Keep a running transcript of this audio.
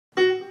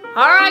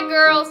Alright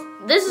girls,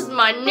 this is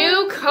my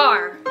new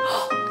car.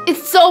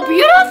 It's so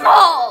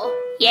beautiful!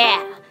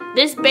 Yeah,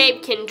 this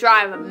babe can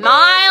drive a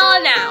mile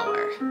an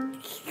hour.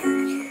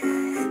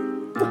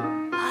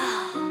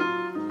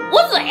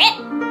 What's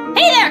that?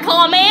 Hey there,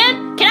 car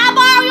man! Can I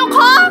borrow your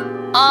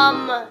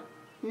car?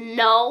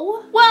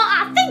 No. Well,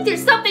 I think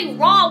there's something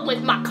wrong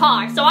with my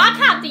car, so I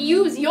have to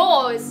use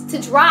yours to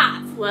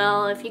drive.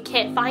 Well, if you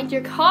can't find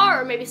your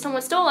car or maybe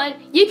someone stole it,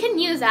 you can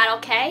use that,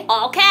 okay?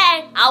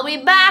 Okay, I'll be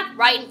back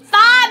right in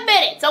 5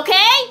 minutes,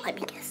 okay? Let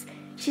me guess.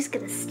 She's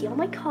gonna steal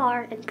my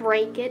car and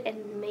break it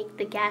and make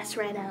the gas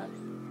run out.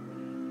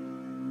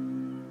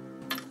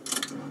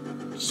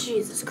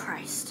 Jesus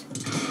Christ.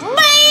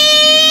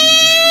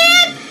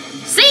 Man!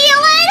 See you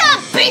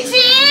later,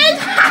 bitches!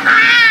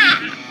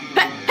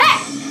 Hey!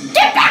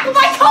 Get back with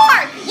my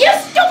car! You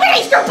stupid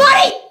Easter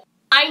bunny!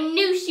 I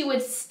knew she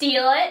would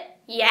steal it.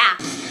 Yeah.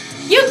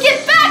 You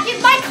get back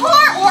in my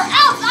car or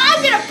else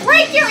I'm gonna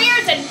break your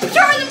ears and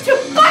turn them to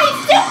bunny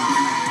soup!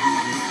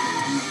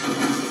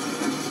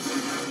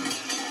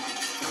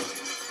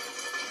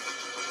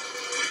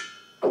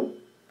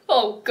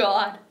 Oh,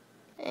 God.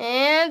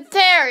 And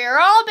there, you're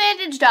all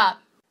bandaged up.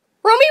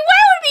 Rumi, why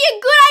would it be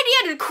a good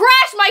idea to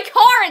crash my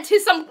car into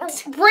some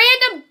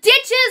random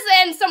ditches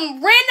and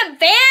some random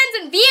vans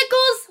and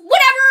vehicles?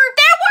 Whatever.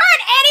 There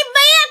weren't any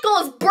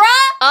vehicles,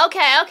 bruh.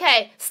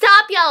 Okay.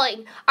 Stop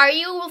yelling. Are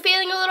you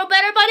feeling a little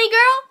better, bunny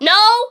girl?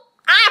 No,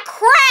 I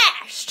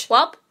crashed.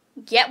 Well,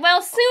 get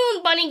well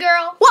soon, bunny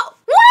girl. Whoa,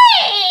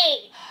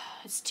 wait!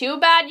 It's too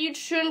bad you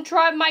shouldn't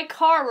drive my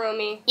car,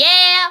 Rumi.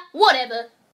 Yeah, whatever.